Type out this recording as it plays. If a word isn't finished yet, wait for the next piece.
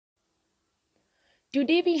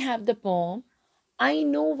Today we have the poem I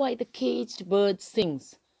Know Why the Caged Bird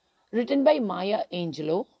Sings, written by Maya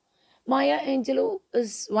Angelou. Maya Angelou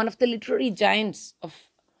is one of the literary giants of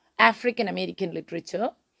African American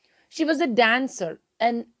literature. She was a dancer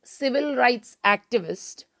and civil rights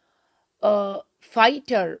activist, a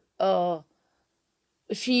fighter.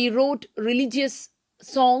 She wrote religious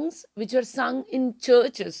songs which were sung in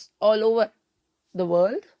churches all over the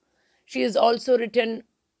world. She has also written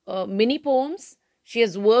many poems. She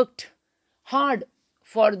has worked hard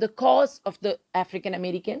for the cause of the African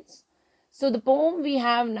Americans. So the poem we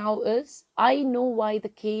have now is I Know Why the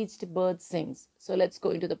Caged Bird Sings. So let's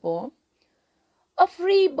go into the poem. A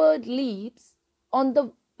free bird leaps on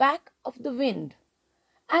the back of the wind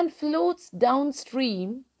and floats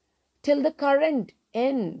downstream till the current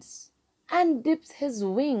ends and dips his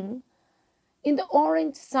wing in the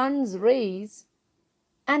orange sun's rays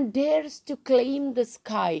and dares to claim the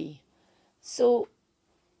sky. So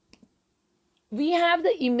we have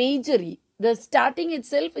the imagery. The starting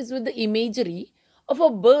itself is with the imagery of a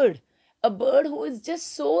bird who is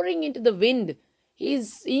just soaring into the wind. He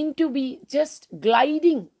is seen to be just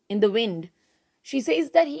gliding in the wind. She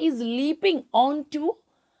says that he is leaping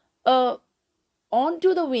uh,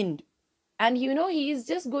 onto the wind, and he is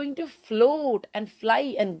just going to float and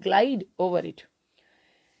fly and glide over it.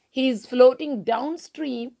 He is floating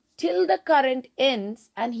downstream till the current ends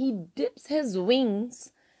and he dips his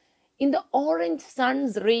wings in the orange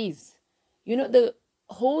sun's rays. This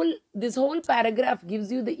whole paragraph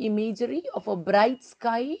gives you the imagery of a bright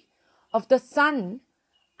sky, of the sun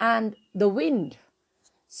and the wind.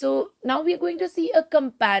 So now we are going to see a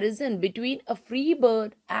comparison between a free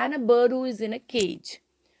bird and a bird who is in a cage.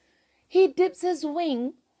 He dips his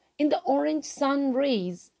wing in the orange sun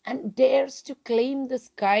rays and dares to claim the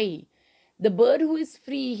sky. The bird who is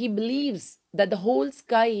free, he believes that the whole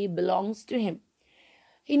sky belongs to him.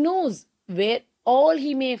 He knows where all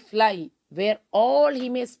he may fly, where all he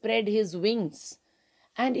may spread his wings.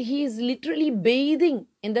 And he is literally bathing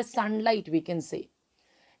in the sunlight, we can say.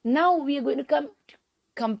 Now we are going to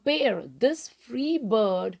compare this free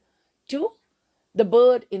bird to the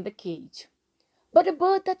bird in the cage. But a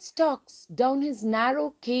bird that stalks down his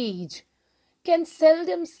narrow cage can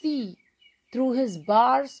seldom see through his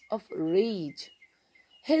bars of rage.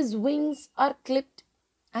 His wings are clipped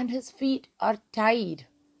and his feet are tied.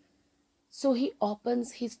 So he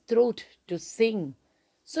opens his throat to sing.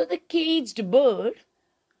 So the caged bird,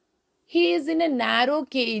 he is in a narrow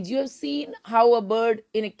cage. You have seen how a bird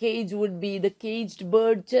in a cage would be. The caged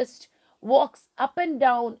bird just walks up and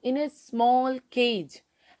down in a small cage.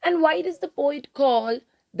 And why does the poet call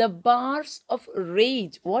the bars of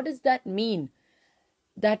rage? What does that mean?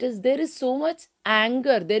 That is, there is so much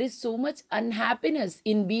anger, there is so much unhappiness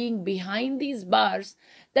in being behind these bars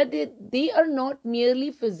that they are not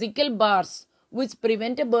merely physical bars which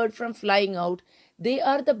prevent a bird from flying out. They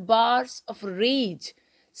are the bars of rage.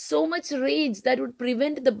 So much rage that would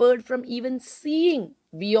prevent the bird from even seeing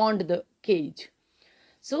beyond the cage.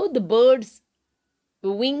 So the bird's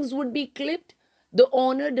wings would be clipped. The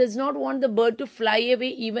owner does not want the bird to fly away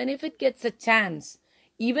even if it gets a chance.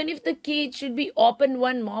 Even if the cage should be open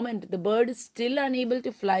one moment, the bird is still unable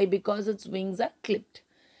to fly because its wings are clipped.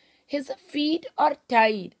 His feet are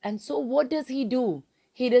tied, and so what does he do?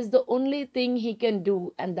 He does the only thing he can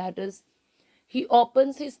do, and that is he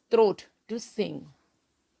opens his throat to sing.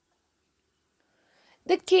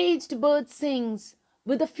 The caged bird sings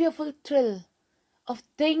with a fearful thrill of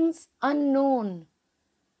things unknown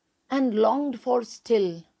and longed for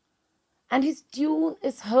still, and his tune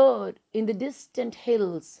is heard in the distant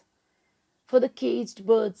hills, for the caged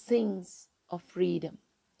bird sings of freedom.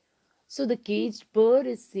 So the caged bird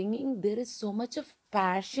is singing. There is so much of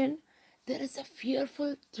passion. There is a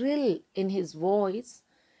fearful thrill in his voice.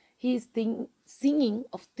 He is singing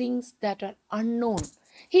of things that are unknown.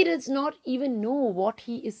 He does not even know what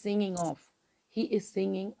he is singing of. He is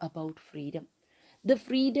singing about freedom. The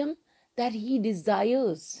freedom that he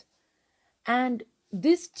desires. And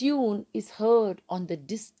this tune is heard on the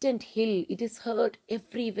distant hill. It is heard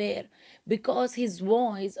everywhere because his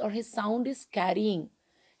voice or his sound is carrying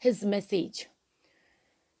his message.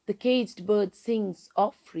 The caged bird sings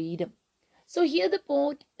of freedom. So here the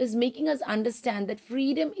poet is making us understand that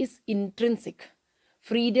freedom is intrinsic.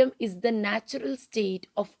 Freedom is the natural state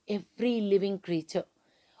of every living creature.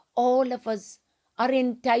 All of us are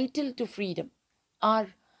entitled to freedom.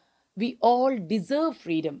 We all deserve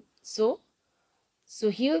freedom. So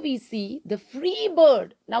here we see the free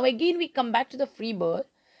bird. Now again we come back to the free bird.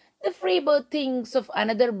 The free bird thinks of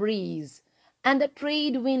another breeze and the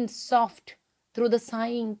trade wind soft through the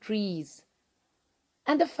sighing trees.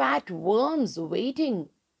 and the fat worms waiting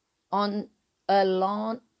on a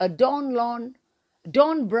lawn, a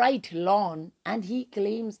dawn bright lawn, and he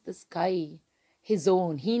claims the sky his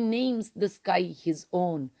own. He names the sky his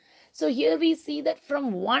own. So here we see that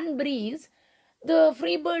from one breeze, the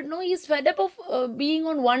free bird, no, he's fed up of being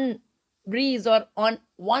on one breeze or on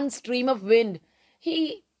one stream of wind.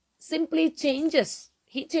 He simply changes.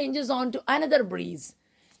 He changes on to another breeze.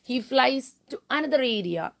 He flies to another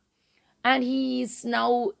area, and he is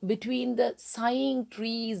now between the sighing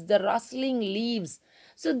trees, the rustling leaves.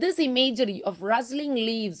 So this imagery of rustling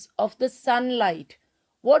leaves, of the sunlight,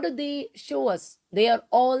 what do they show us? They are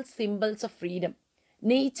all symbols of freedom.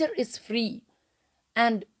 Nature is free,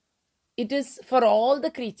 and it is for all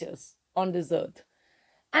the creatures on this earth.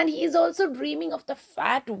 And he is also dreaming of the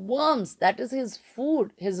fat worms. That is his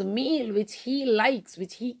food, his meal, which he likes,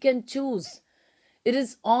 which he can choose. It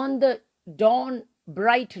is on the dawn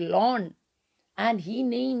bright lawn, and he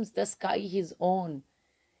names the sky his own.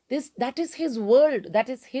 That is his world, that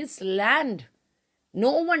is his land.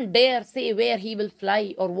 No one dare say where he will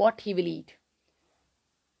fly or what he will eat.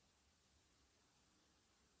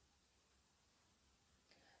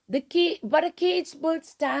 But a caged bird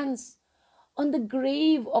stands on the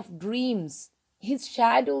grave of dreams. His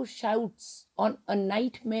shadow shouts on a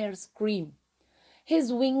nightmare scream.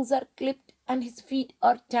 His wings are clipped and his feet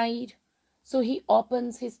are tied, so he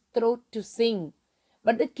opens his throat to sing.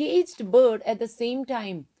 But the caged bird at the same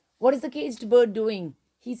time, what is the caged bird doing?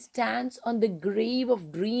 He stands on the grave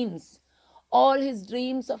of dreams. All his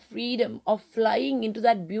dreams of freedom, of flying into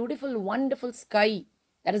that beautiful, wonderful sky,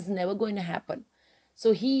 that is never going to happen.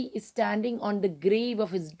 So he is standing on the grave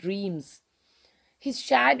of his dreams. His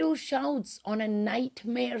shadow shouts on a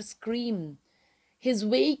nightmare scream. His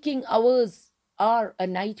waking hours are a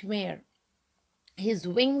nightmare. His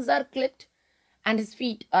wings are clipped and his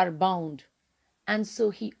feet are bound. And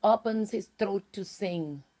so he opens his throat to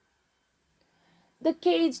sing. The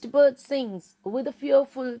caged bird sings with a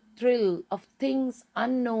fearful thrill of things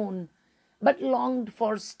unknown but longed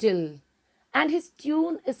for still. And his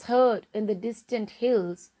tune is heard in the distant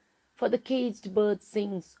hills, for the caged bird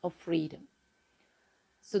sings of freedom.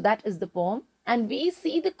 So that is the poem. And we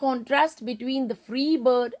see the contrast between the free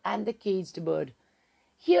bird and the caged bird.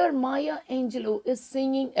 Here Maya Angelou is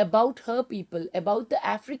singing about her people, about the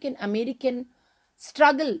African American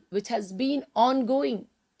struggle which has been ongoing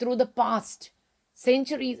through the past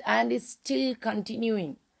centuries and is still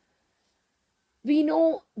continuing. We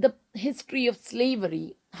know the history of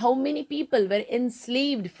slavery, how many people were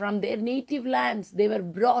enslaved from their native lands. They were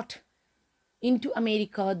brought into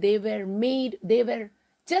America. They were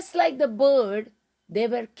just like the bird, they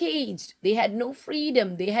were caged. They had no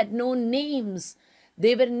freedom. They had no names.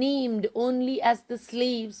 They were named only as the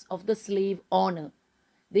slaves of the slave owner.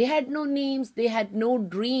 They had no names. They had no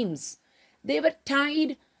dreams. They were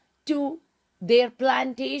tied to their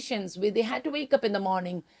plantations where they had to wake up in the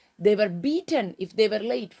morning. They were beaten if they were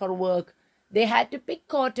late for work. They had to pick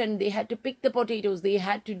cotton. They had to pick the potatoes. They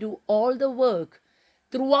had to do all the work.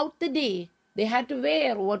 Throughout the day, they had to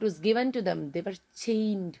wear what was given to them. They were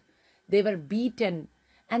chained. They were beaten.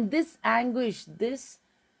 And this anguish, this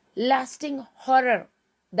lasting horror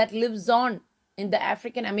that lives on in the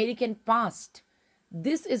African American past,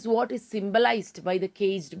 this is what is symbolized by the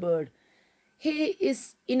caged bird. He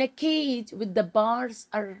is in a cage with the bars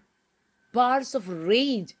are bars of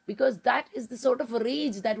rage, because that is the sort of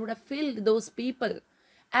rage that would have filled those people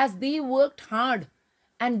as they worked hard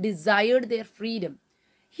and desired their freedom.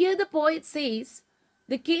 Here the poet says,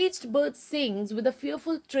 the caged bird sings with a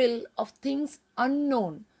fearful thrill of things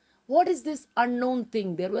unknown. What is this unknown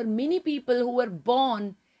thing? There were many people who were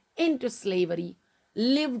born into slavery,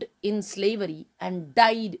 lived in slavery, and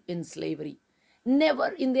died in slavery. Never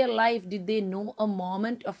in their life did they know a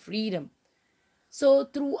moment of freedom. So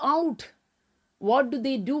throughout, what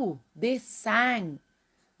do? They sang.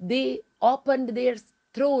 They opened their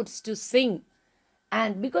throats to sing.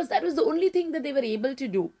 And because that was the only thing that they were able to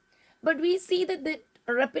do. But we see that the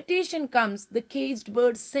repetition comes. The caged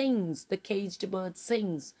bird sings. The caged bird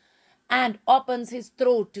sings and opens his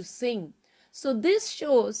throat to sing. So this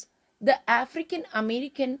shows the African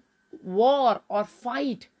American war or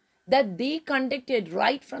fight that they conducted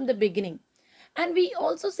right from the beginning. And we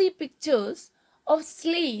also see pictures of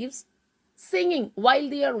slaves singing while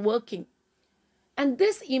they are working. And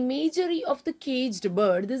this imagery of the caged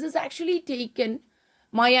bird, this is actually taken,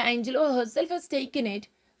 Maya Angelou herself has taken it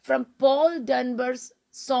from Paul Dunbar's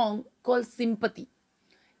song called Sympathy.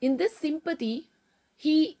 In this Sympathy,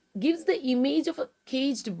 he gives the image of a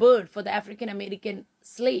caged bird for the African American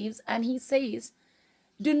slaves, and he says,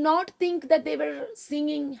 Do not think that they were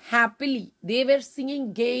singing happily. They were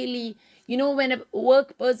singing gaily. You know, when a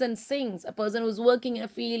work person sings, a person who's working in a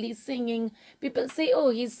field, he's singing, people say,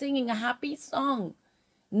 oh, he's singing a happy song.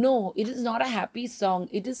 No, it is not a happy song.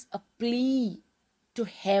 It is a plea to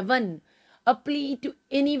heaven, a plea to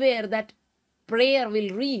anywhere that prayer will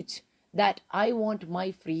reach, that I want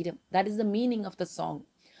my freedom. That is the meaning of the song.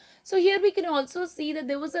 So here we can also see that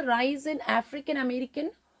there was a rise in African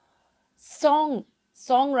American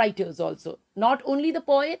songwriters also. Not only the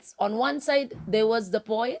poets. On one side there was the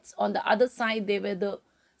poets, on the other side there were the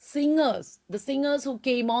singers who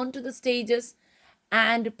came onto the stages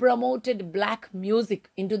and promoted black music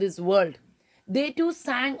into this world. They too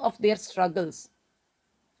sang of their struggles.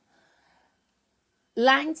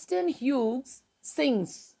 Langston Hughes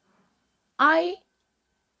sings, I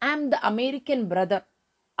am the American brother.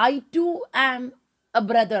 I too am a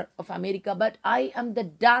brother of America, but I am the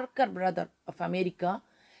darker brother of America.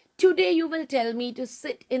 Today you will tell me to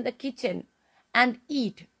sit in the kitchen and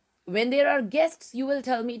eat. When there are guests, you will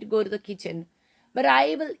tell me to go to the kitchen, but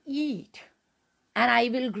I will eat and I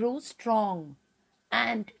will grow strong.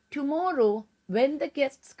 And tomorrow, when the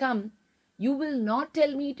guests come, you will not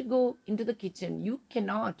tell me to go into the kitchen. You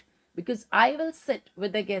cannot, because I will sit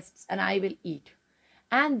with the guests and I will eat.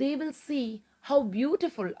 And they will see how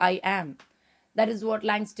beautiful I am. That is what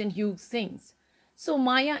Langston Hughes sings. So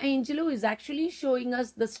Maya Angelou is actually showing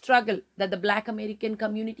us the struggle that the Black American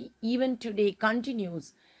community even today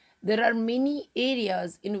continues. There are many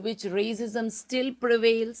areas in which racism still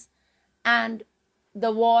prevails and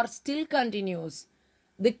the war still continues.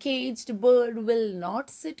 The caged bird will not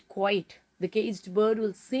sit quiet. The caged bird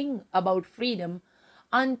will sing about freedom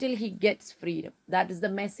until he gets freedom. That is the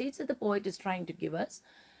message that the poet is trying to give us.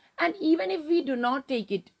 And even if we do not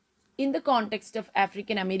take it in the context of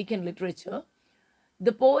African American literature,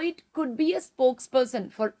 the poet could be a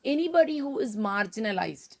spokesperson for anybody who is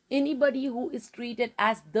marginalized, anybody who is treated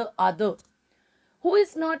as the other, who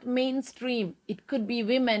is not mainstream. It could be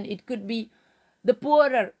women, it could be the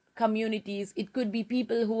poorer communities, it could be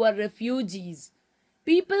people who are refugees,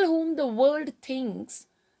 people whom the world thinks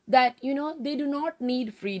that, they do not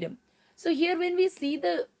need freedom. So here when we see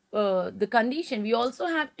the condition, we also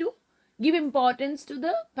have to give importance to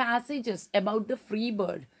the passages about the free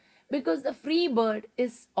bird, because the free bird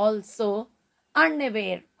is also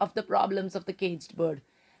unaware of the problems of the caged bird.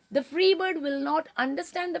 The free bird will not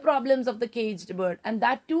understand the problems of the caged bird, and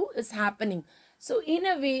that too is happening. So in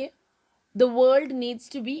a way, the world needs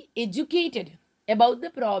to be educated about the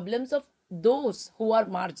problems of those who are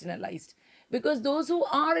marginalized, because those who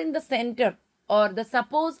are in the center or the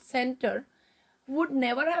supposed center would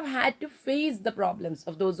never have had to face the problems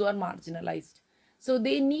of those who are marginalized. So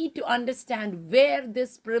they need to understand where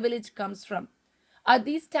this privilege comes from. Are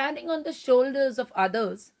they standing on the shoulders of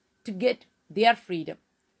others to get their freedom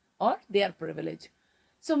or their privilege?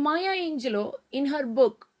 So Maya Angelou, in her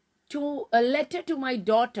book, To a Letter to My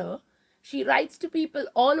Daughter, she writes to people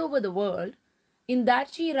all over the world. In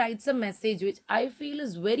that she writes a message which I feel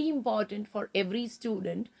is very important for every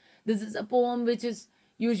student. This is a poem which is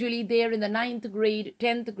usually there in the 9th grade,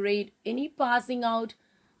 10th grade, any passing out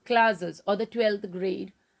classes, or the 12th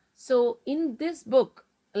grade. So in this book,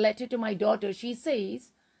 A Letter to My Daughter, she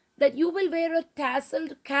says that you will wear a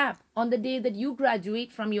tasseled cap on the day that you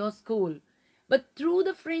graduate from your school. But through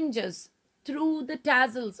the fringes, through the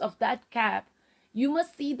tassels of that cap, you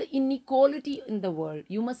must see the inequality in the world.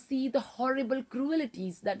 You must see the horrible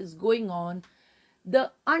cruelties that is going on,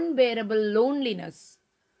 the unbearable loneliness,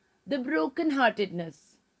 the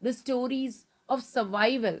brokenheartedness, the stories of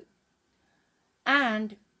survival.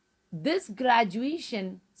 And this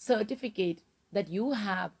graduation certificate that you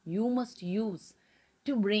have, you must use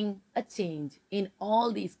to bring a change in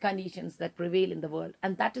all these conditions that prevail in the world.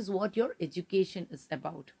 And that is what your education is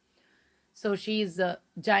about. So she is a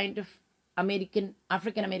giant of African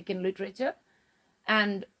American literature,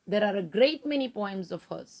 and there are a great many poems of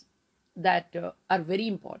hers that are very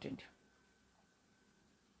important.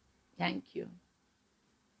 Thank you.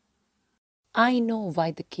 I Know Why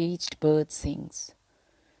the Caged Bird Sings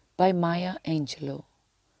by Maya Angelou.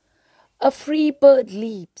 A free bird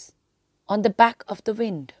leaps on the back of the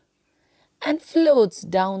wind and floats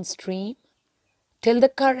downstream till the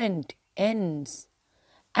current ends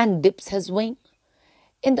and dips his wing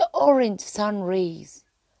in the orange sun rays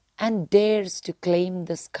and dares to claim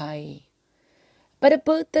the sky. But a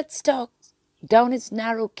bird that stalks down his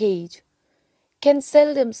narrow cage can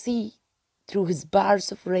seldom see through his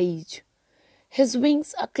bars of rage. His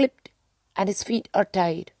wings are clipped and his feet are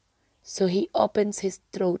tied, so he opens his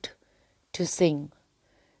throat to sing.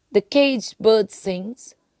 The caged bird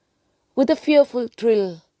sings, with a fearful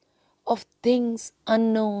thrill of things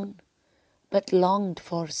unknown but longed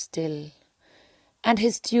for still. And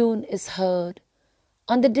his tune is heard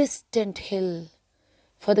on the distant hill,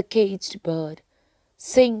 for the caged bird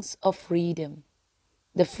sings of freedom.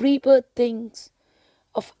 The free bird thinks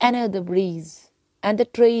of another breeze, and the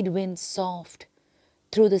trade wind soft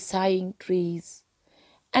through the sighing trees,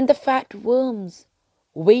 and the fat worms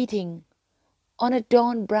waiting on a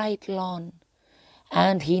dawn-bright lawn,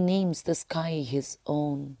 and he names the sky his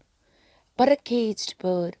own. But a caged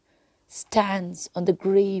bird stands on the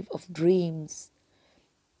grave of dreams.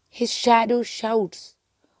 His shadow shouts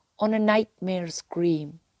on a nightmare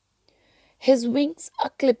scream. His wings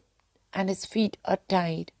are clipped and his feet are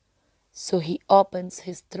tied, so he opens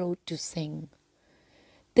his throat to sing.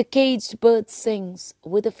 The caged bird sings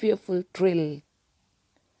with a fearful thrill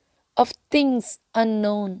of things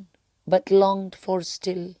unknown but longed for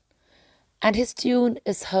still, and his tune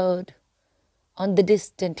is heard on the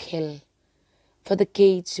distant hill, for the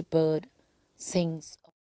caged bird sings